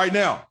Right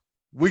now,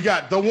 we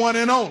got the one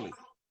and only.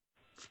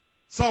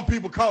 Some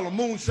people call him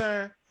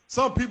Moonshine.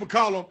 Some people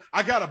call him,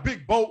 I got a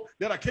big boat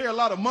that I carry a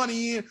lot of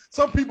money in.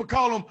 Some people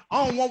call him,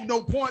 I don't want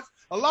no points.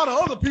 A lot of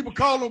other people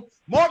call him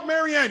Marc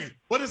Mariani.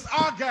 But it's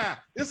our guy.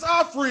 It's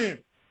our friend.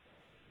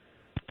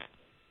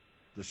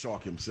 The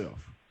Shark himself,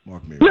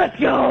 Marc Mariani. Let's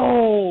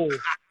go!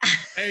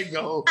 There you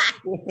go.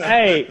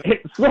 Hey,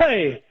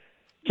 Slay,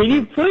 can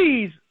you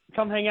please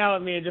come hang out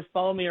with me and just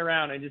follow me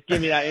around and just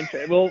give me that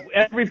intro? Well,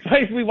 every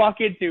place we walk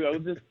into, I'll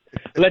just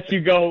let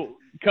you go,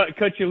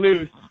 cut you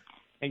loose.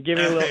 And give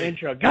me a little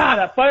intro. God,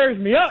 that fires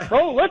me up,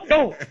 bro. Let's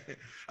go.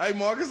 Hey,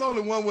 Mark, it's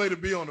only one way to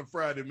be on a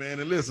Friday, man.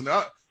 And listen,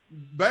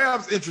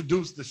 Babs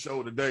introduced the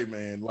show today,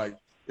 man. Like,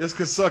 it's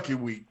Kentucky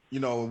week. You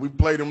know, we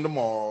play them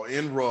tomorrow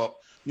in Rupp.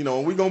 You know,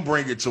 and we're going to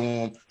bring it to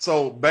them.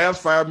 So Babs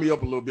fired me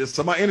up a little bit.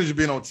 So my energy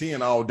been on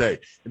 10 all day.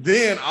 And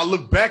then I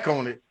look back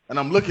on it, and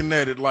I'm looking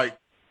at it like,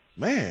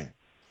 man,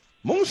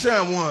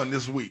 Moonshine won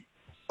this week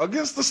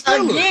against the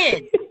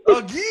Steelers.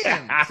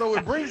 Again. So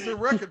it brings the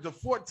record to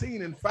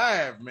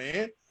 14-5,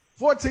 man.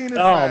 14-5.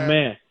 Oh,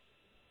 man.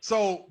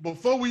 So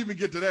before we even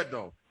get to that,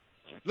 though,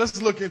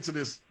 let's look into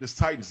this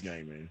Titans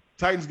game, man.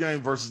 Titans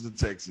game versus the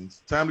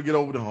Texans. Time to get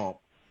over the hump.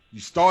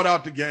 You start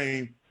out the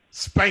game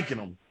spanking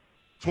them,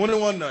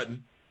 21-0,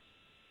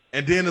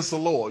 and then it's a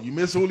lull. You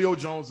miss Julio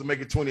Jones to make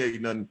it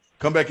 28-0.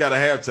 Come back out of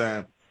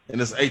halftime, and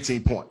it's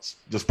 18 points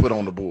just put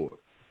on the board.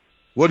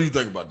 What do you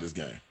think about this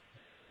game?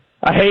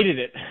 I hated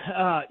it.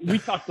 We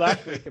talked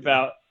last week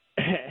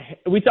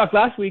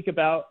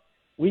about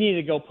we need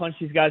to go punch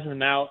these guys in the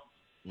mouth.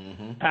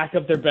 Pack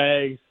up their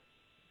bags.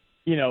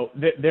 You know,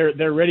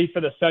 they're ready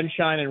for the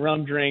sunshine and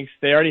rum drinks.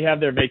 They already have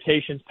their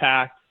vacations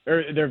packed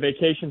or their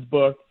vacations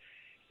booked.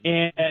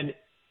 And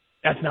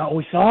that's not what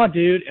we saw,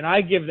 dude. And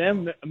I give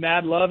them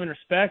mad love and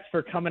respect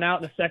for coming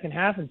out in the second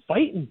half and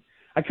fighting.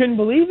 I couldn't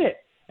believe it.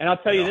 And I'll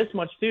tell you this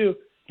much, too.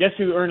 Guess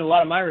who earned a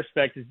lot of my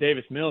respect is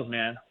Davis Mills,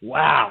 man.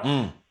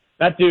 Wow.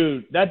 That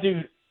dude,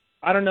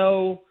 I don't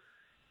know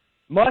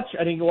much.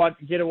 I didn't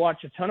get to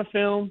watch a ton of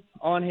film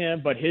on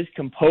him, but his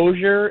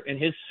composure and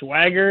his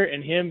swagger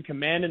and him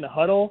commanding the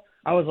huddle,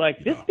 I was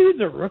like, this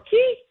dude's a rookie?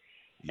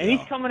 And he's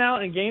coming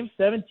out in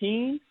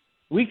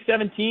week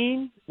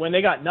 17, when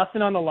they got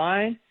nothing on the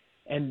line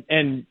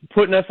and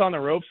putting us on the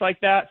ropes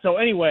like that. So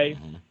anyway,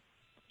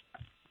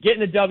 getting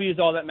the W is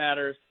all that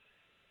matters.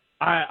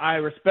 I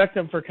respect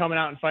them for coming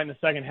out and fighting the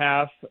second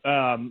half.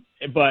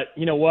 But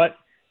you know what?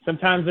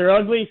 Sometimes they're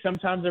ugly.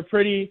 Sometimes they're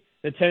pretty.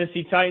 The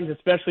Tennessee Titans,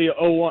 especially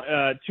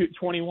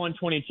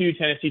 21-22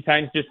 Tennessee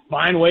Titans, just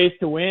find ways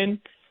to win.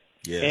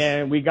 Yes.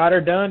 And we got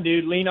her done,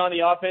 dude. Lean on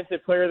the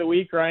offensive player of the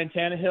week, Ryan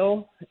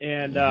Tannehill,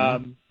 and,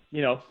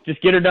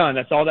 just get her done.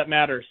 That's all that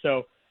matters.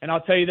 So, and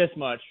I'll tell you this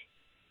much.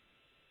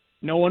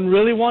 No one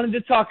really wanted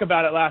to talk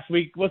about it last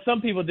week. Well,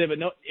 some people did, but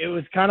no, it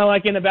was kind of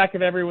like in the back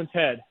of everyone's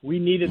head. We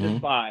needed this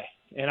bye.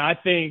 And I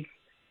think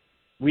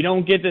we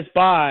don't get this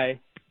bye,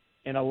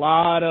 and a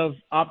lot of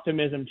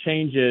optimism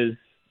changes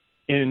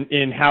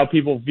in how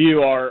people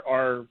view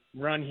our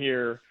run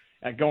here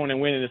at going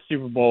and winning the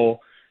Super Bowl.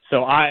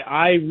 So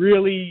I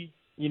really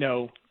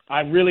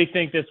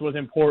think this was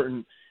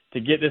important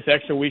to get this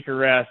extra week of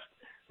rest,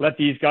 let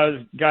these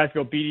guys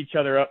go beat each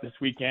other up this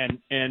weekend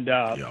and,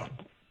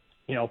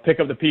 pick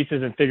up the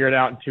pieces and figure it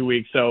out in 2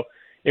 weeks. So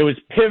it was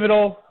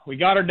pivotal. We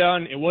got her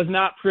done. It was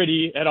not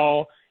pretty at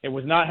all. It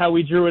was not how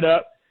we drew it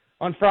up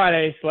on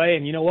Friday, Slay,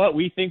 and you know what?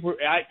 We think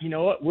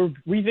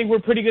we're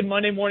pretty good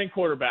Monday morning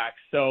quarterbacks.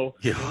 So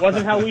it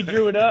wasn't how we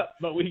drew it up,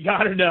 but we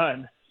got her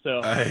done.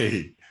 So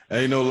hey,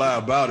 ain't no lie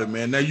about it,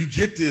 man. Now you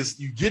get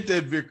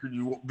that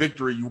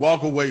victory, you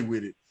walk away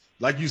with it.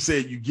 Like you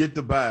said, you get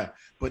the bye.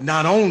 But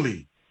not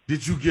only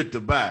did you get the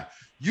bye,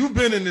 you've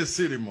been in this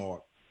city,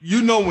 Mark.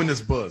 You know when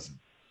it's buzzing.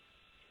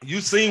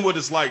 You've seen what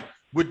it's like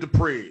with the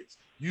Preds.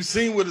 You've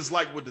seen what it's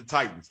like with the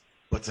Titans.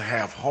 But to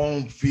have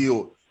home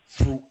field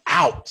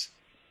throughout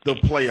the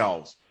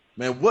playoffs,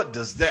 man,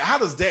 how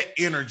does that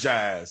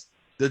energize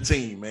the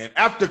team, man,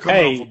 after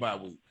coming off a bye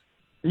week?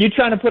 You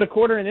trying to put a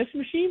quarter in this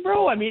machine,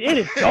 bro? I mean, it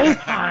is go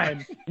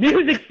time.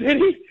 Music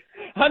City.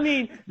 I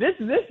mean,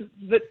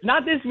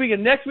 not this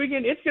weekend, next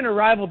weekend, it's going to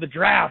rival the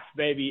draft,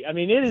 baby. I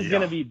mean, it is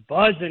going to be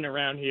buzzing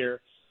around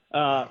here.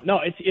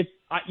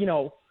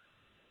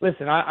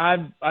 Listen,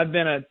 I've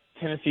been a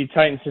Tennessee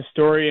Titans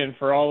historian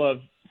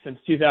since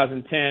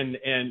 2010,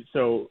 and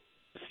so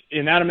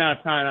in that amount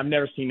of time, I've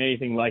never seen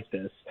anything like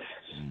this.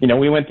 You know,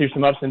 we went through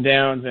some ups and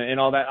downs and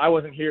all that. I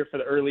wasn't here for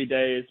the early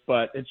days,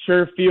 but it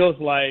sure feels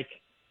like,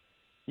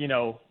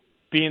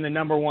 being the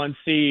number one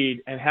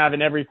seed and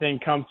having everything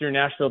come through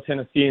Nashville,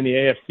 Tennessee, and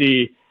the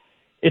AFC,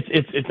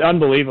 it's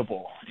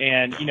unbelievable.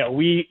 And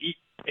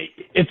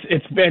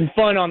it's been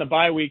fun on the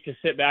bye week to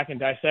sit back and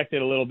dissect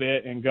it a little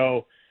bit and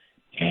go,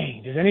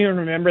 dang, does anyone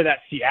remember that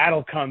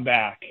Seattle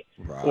comeback?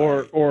 Right.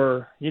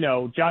 Or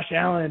Josh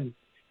Allen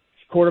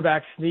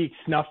quarterback sneak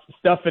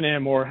stuffing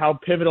him, or how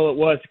pivotal it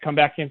was to come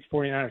back against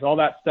 49ers, all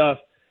that stuff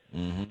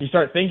you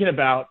start thinking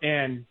about.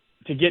 And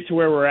to get to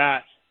where we're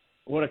at,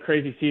 what a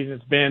crazy season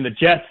it's been. The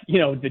Jets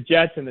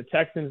and the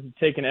Texans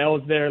taking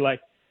L's there. Like,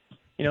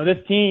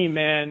 this team,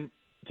 man,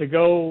 to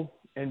go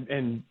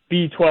and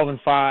be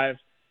 12-5,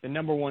 the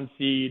number 1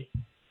 seed,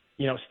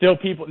 still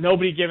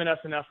nobody giving us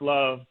enough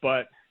love,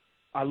 but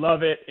I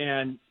love it.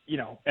 And,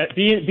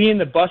 being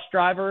the bus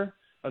driver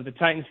of the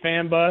Titans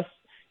fan bus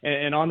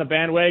and on the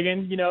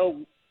bandwagon,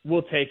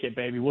 we'll take it,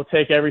 baby. We'll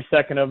take every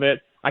second of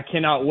it. I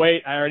cannot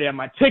wait. I already have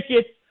my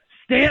tickets.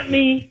 Stamp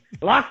me,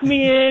 lock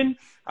me in.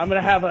 I'm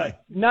going to have a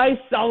nice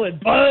solid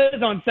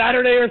buzz on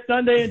Saturday or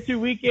Sunday in 2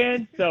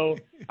 weekends. So,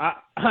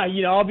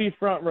 I'll be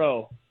front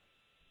row.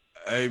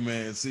 Hey,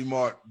 man, see,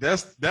 Mark,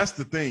 that's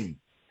the thing.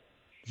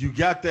 You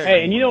got that.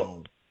 Hey, and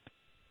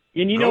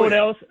know what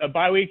else a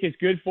bye week is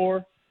good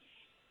for?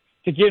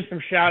 To give some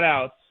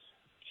shout-outs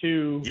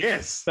to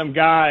some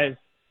guys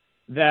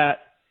that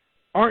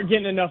aren't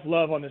getting enough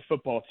love on this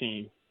football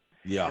team.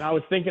 Yeah. And I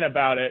was thinking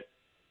about it,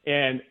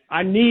 and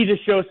I need to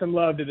show some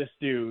love to this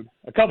dude,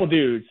 a couple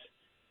dudes.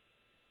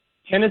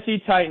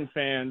 Tennessee Titan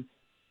fans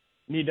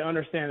need to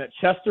understand that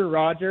Chester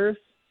Rogers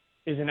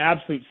is an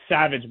absolute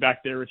savage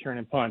back there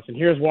returning punts, and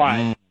here's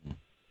why.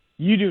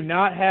 You do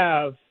not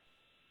have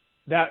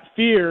that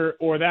fear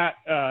or that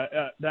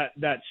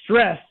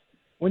stress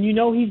when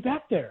he's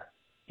back there.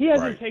 He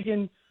hasn't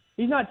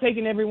he's not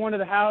taking everyone to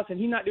the house, and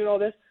he's not doing all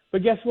this.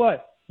 But guess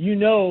what?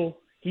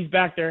 He's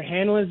back there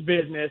handling his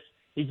business.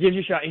 He gives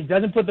you a shot. He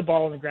doesn't put the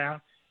ball on the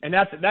ground, and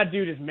that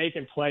dude is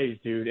making plays,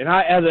 dude. And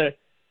I,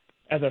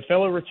 as a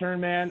fellow return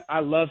man,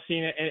 I love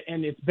seeing it.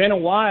 And it's been a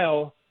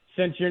while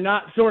since you're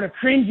not sort of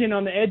cringing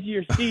on the edge of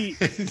your seat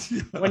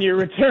when you're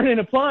returning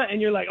a punt,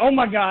 and you're like, oh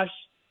my gosh,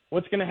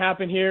 what's going to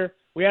happen here?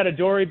 We had a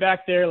Dory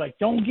back there, like,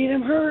 don't get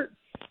him hurt.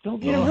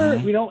 Don't get him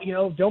hurt. We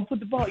don't, don't put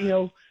the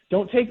ball,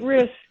 don't take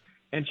risks.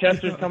 And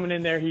Chester's coming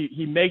in there.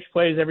 He makes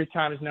plays every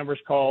time his number's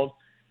called.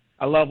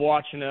 I love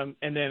watching him.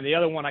 And then the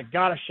other one I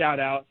got to shout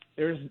out,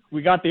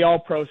 we got the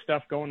all-pro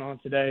stuff going on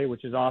today,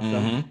 which is awesome.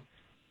 Mm-hmm.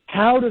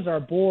 How does our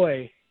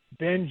boy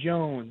Ben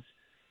Jones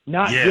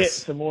not get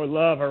some more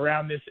love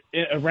around this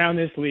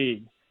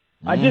league?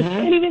 Mm-hmm. I just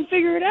can't even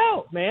figure it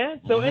out,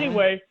 man. So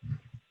anyway,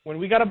 when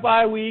we got a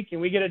bye week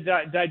and we get to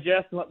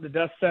digest and let the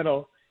dust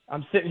settle,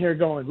 I'm sitting here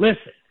going,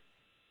 listen,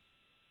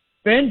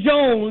 Ben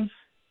Jones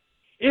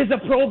is a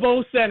Pro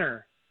Bowl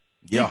center.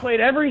 Yeah. He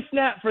played every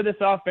snap for this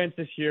offense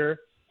this year.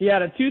 He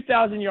had a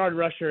 2,000-yard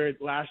rusher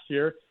last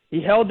year.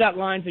 He held that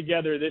line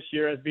together this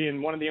year as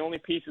being one of the only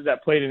pieces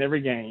that played in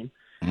every game.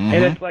 Mm-hmm.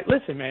 And it's like,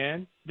 listen,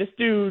 man, this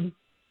dude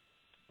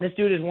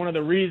is one of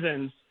the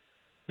reasons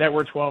that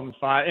we're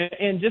 12-5.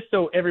 And just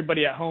so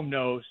everybody at home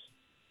knows,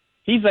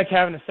 he's like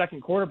having a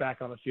second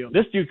quarterback on the field.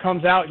 This dude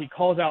comes out, he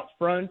calls out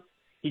front,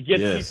 he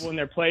gets people in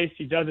their place,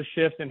 he does a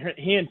shift, and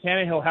he and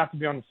Tannehill have to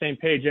be on the same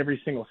page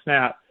every single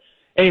snap.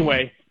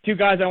 Anyway, two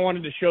guys I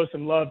wanted to show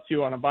some love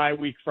to on a bye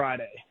week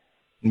Friday.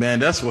 Man,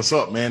 that's what's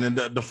up, man. And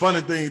the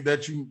funny thing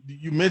that you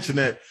mentioned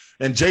that,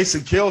 and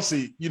Jason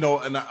Kelce,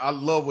 and I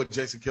love what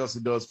Jason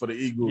Kelce does for the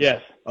Eagles.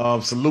 Yes.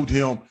 Salute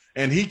him.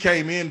 And he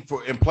came in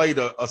and played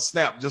a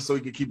snap just so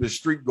he could keep his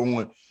streak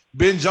going.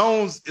 Ben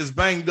Jones is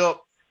banged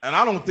up, and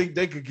I don't think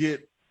they could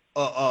get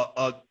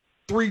a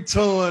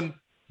 3-ton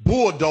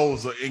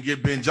bulldozer and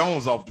get Ben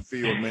Jones off the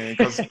field, man,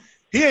 because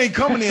he ain't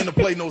coming in to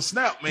play no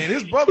snap, man.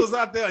 His brother's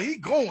out there. He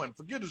going.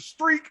 Forget the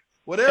streak,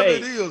 whatever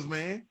it is,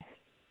 man.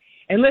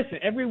 And listen,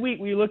 every week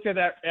we looked at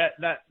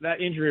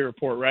that injury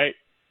report, right?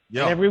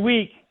 Yeah. And every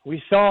week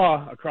we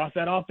saw across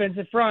that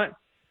offensive front,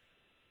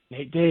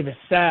 Nate Davis,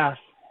 Sass,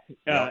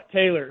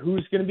 Taylor,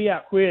 who's going to be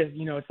out quiz.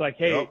 It's like,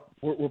 hey,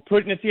 we're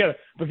putting it together.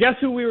 But guess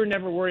who we were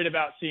never worried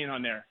about seeing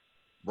on there?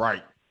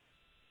 Right.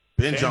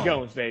 Ben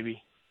Jones,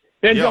 baby.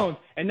 Ben Jones.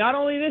 And not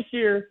only this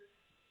year,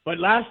 but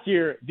last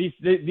year, these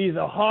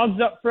hogs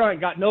up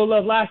front got no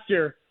love last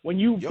year. When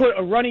you put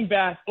a running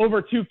back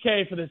over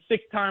 2K for the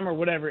 6th time or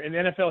whatever in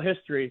NFL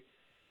history,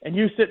 and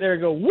you sit there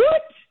and go,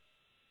 what?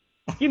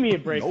 Give me a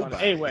break on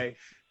it. Anyway,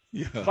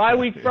 bye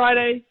week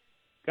Friday,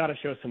 got to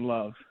show some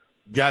love.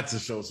 Got to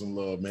show some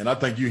love, man. I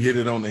think you hit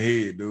it on the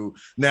head, dude.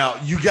 Now,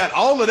 you got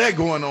all of that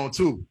going on,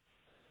 too.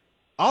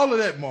 All of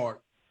that,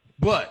 Mark.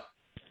 But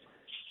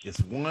it's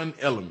one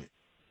element.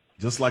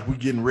 Just like we're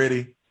getting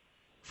ready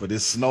for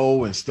this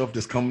snow and stuff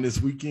that's coming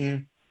this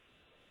weekend,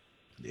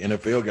 the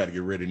NFL got to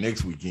get ready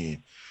next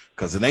weekend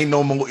because it ain't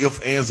no more ifs,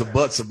 ands, or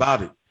buts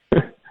about it.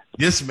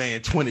 This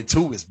man,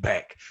 22, is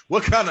back.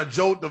 What kind of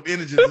jolt of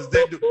energy does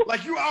that do?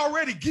 Like, you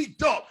already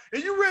geeked up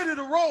and you ready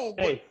to roll.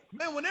 But,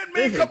 man, when that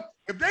man come,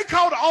 if they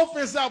call the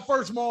offense out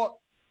first, Mark,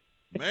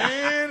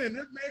 man, and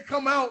that man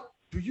come out,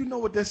 do you know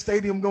what that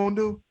stadium going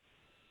to do?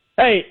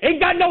 Hey,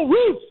 ain't got no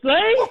roof,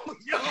 Slay.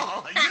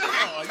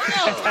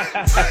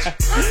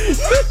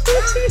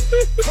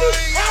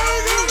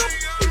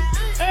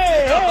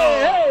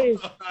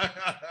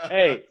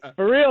 Hey,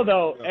 for real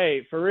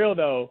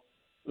though,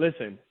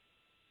 listen,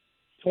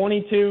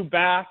 22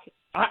 back.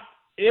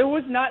 It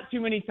was not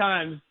too many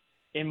times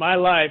in my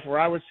life where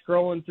I was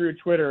scrolling through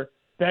Twitter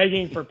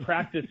begging for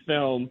practice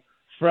film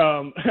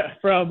from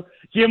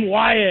Jim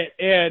Wyatt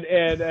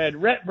and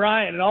Rhett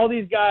Bryant and all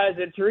these guys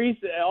and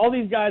Teresa, all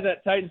these guys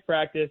at Titans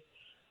practice.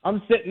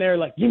 I'm sitting there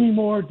like, give me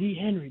more D.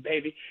 Henry,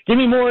 baby. Give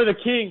me more of the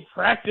King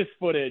practice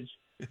footage.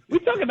 We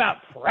talk about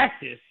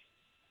practice.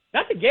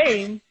 Not the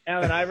game,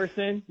 Allen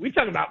Iverson. We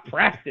talk about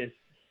practice.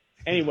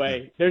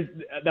 Anyway,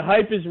 the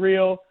hype is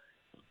real.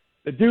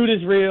 The dude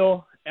is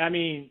real. I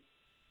mean,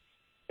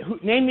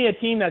 name me a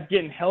team that's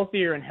getting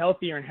healthier and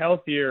healthier and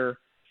healthier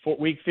for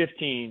week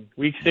 15,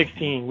 week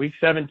 16, week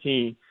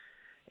 17.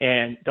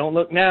 And don't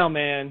look now,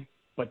 man.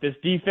 But this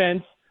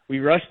defense, we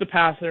rush the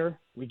passer.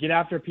 We get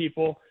after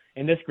people.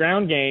 In this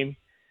ground game,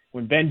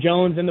 when Ben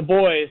Jones and the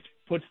boys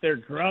puts their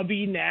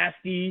grubby,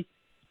 nasty,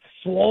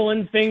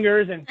 swollen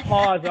fingers and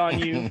paws on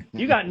you,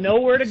 you got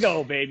nowhere to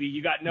go, baby.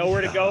 You got nowhere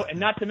to go. And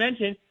not to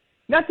mention,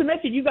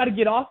 you got to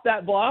get off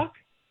that block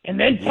and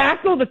then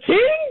tackle the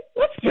King?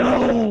 Let's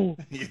go.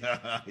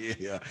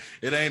 Yeah.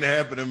 It ain't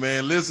happening,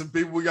 man. Listen,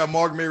 people, we got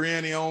Marc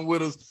Mariani on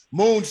with us.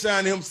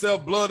 Moonshine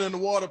himself, blood in the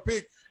water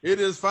pick. It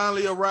has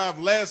finally arrived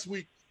last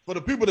week. For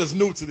the people that's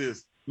new to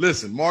this,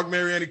 listen, Marc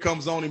Mariani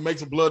comes on, he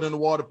makes a blood in the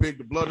water pick.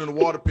 The blood in the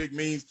water pick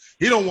means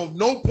he don't want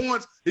no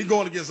points. He's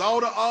going against all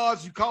the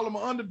odds. You call him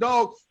an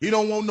underdog, he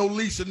don't want no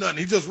leash or nothing.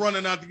 He's just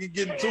running out to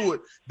get into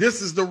it.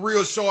 This is the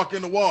real shark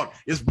in the water.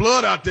 It's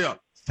blood out there.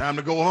 It's time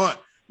to go hunt.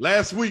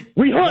 Last week,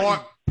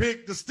 Marc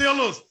picked the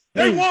Steelers.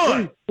 They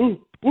won.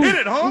 Hit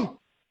it, huh?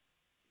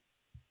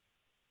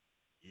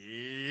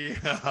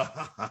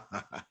 Yeah.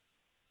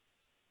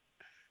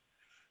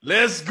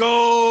 Let's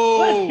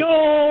go.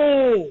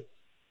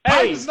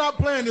 Titans not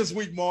playing this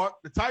week, Mark.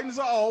 The Titans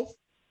are off.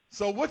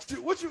 So what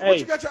you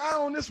got your eye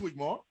on this week,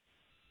 Mark?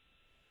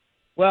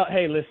 Well,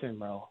 hey, listen,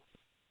 bro.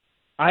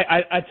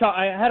 I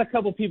had a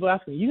couple people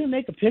ask me, you gonna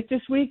make a pick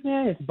this week,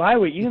 man? It's bye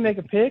week. You gonna make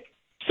a pick?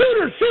 Shoot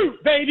or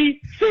shoot,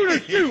 baby. Shoot or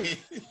shoot.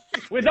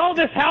 With all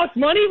this house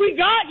money we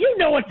got, you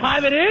know what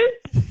time it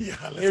is.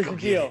 Yeah, Here's the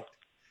deal.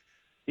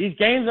 These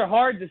games are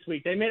hard this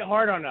week. They made it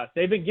hard on us.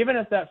 They've been giving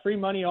us that free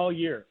money all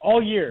year.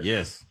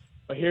 Yes.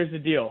 But here's the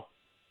deal.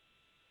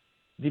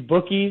 The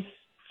bookies,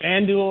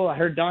 FanDuel, I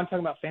heard Don talking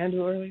about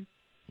FanDuel earlier.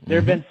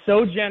 They've been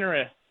so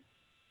generous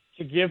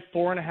to give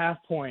 4.5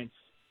 points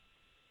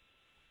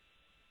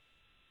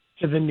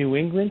to the New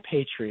England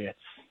Patriots.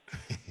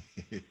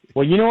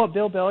 Well, you know what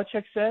Bill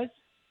Belichick says?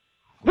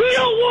 We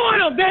don't want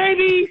them,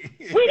 baby.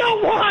 We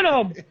don't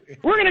want them.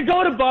 We're going to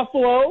go to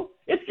Buffalo.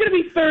 It's going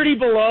to be 30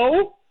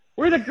 below.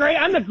 I'm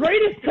the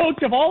greatest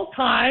coach of all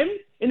time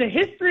in the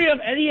history of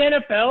any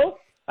NFL.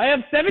 I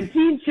have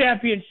 17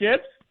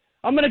 championships.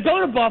 I'm going to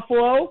go to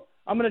Buffalo.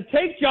 I'm going to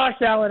take Josh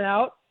Allen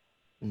out.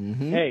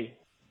 Hey,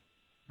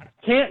 I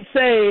can't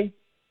say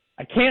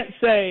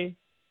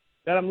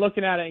that I'm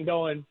looking at it and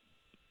going,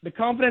 the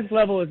confidence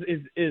level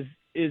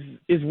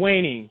is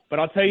waning. But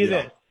I'll tell you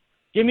this.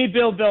 Give me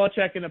Bill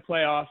Belichick in the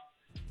playoffs.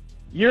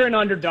 You're an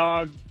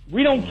underdog.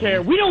 We don't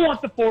care. We don't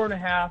want the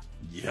 4.5.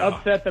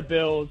 Upset the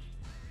Bills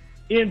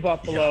in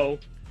Buffalo.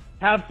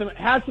 Have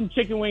some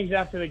chicken wings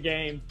after the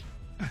game.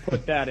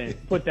 Put that in.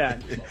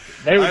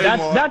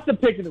 That's the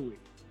pick of the week.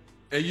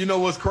 And you know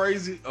what's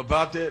crazy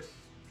about that?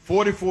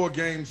 44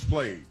 games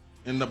played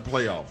in the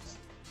playoffs.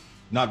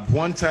 Not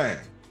one time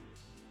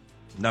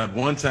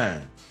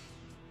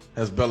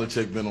has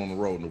Belichick been on the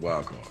road in the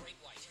wild card.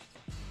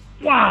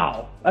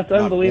 Wow, that's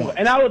unbelievable.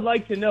 And I would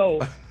like to know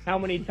how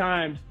many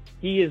times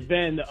he has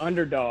been the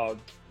underdog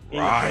in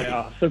the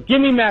playoffs. So give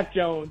me Mac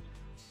Jones.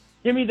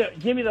 Give me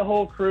the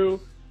whole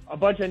crew, a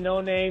bunch of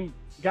no-name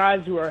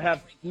guys who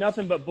have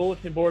nothing but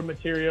bulletin board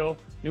material.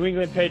 New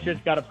England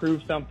Patriots got to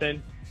prove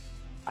something.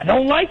 I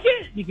don't like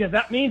it because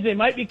that means they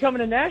might be coming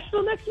to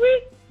Nashville next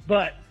week,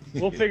 but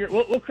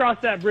we'll cross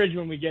that bridge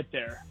when we get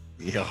there.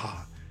 Yeah.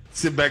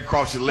 Sit back,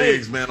 cross your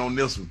legs, man, on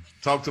this one.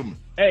 Talk to me.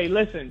 Hey,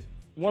 listen,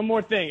 one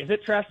more thing. Is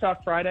it Trash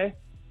Talk Friday?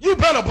 You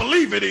better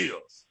believe it is.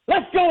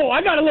 Let's go.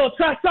 I got a little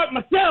trash talk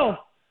myself.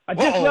 I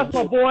just left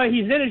my boy.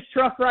 He's in his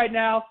truck right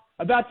now,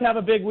 about to have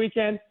a big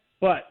weekend,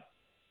 but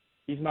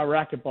he's my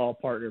racquetball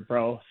partner,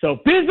 bro. So,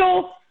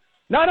 Bizzle,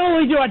 not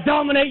only do I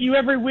dominate you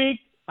every week,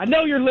 I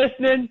know you're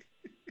listening,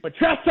 but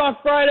Trash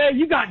Talk Friday,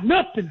 you got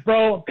nothing,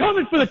 bro. I'm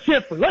coming for the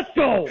chipper. Let's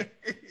go.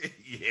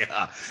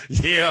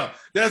 Yeah.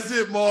 That's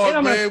it,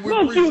 Mark, man. We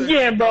appreciate you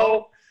again,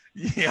 bro.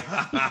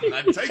 Yeah.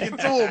 Take it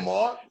to him,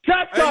 Mark.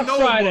 Trash Talk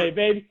Friday,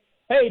 baby.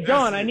 Hey,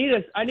 Don, I need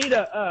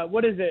a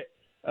what is it?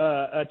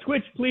 A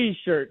Twitch Please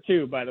shirt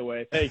too, by the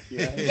way. Thank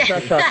you.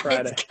 Trash Talk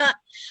Friday.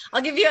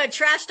 I'll give you a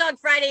Trash Talk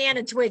Friday and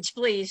a Twitch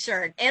Please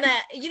shirt. And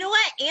you know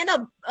what?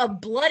 And a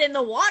Blood in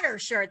the Water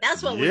shirt.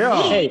 That's what we need.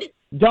 Hey,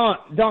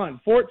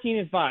 Don, 14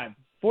 and 5.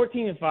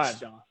 14 and 5,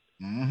 Don.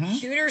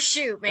 Shoot or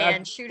shoot,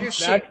 man. Shoot or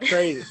shoot. That's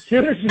crazy.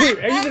 Shoot or shoot.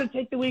 Are you going to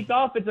take the week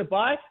off? It's a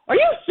bye? Are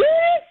you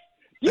serious?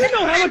 Do you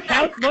know how much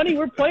house money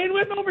we're playing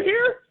with over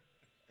here?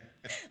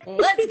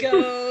 Let's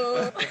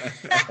go.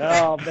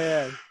 Oh,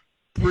 man.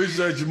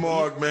 Appreciate you,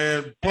 Mark,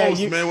 man.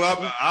 Post, man.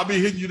 Well, I'll be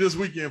hitting you this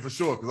weekend for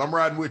sure because I'm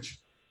riding with you.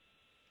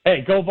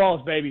 Hey, go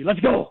Vols, baby. Let's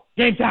go.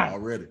 Game time.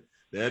 Already.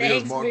 That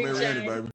is Marc Mariani, baby.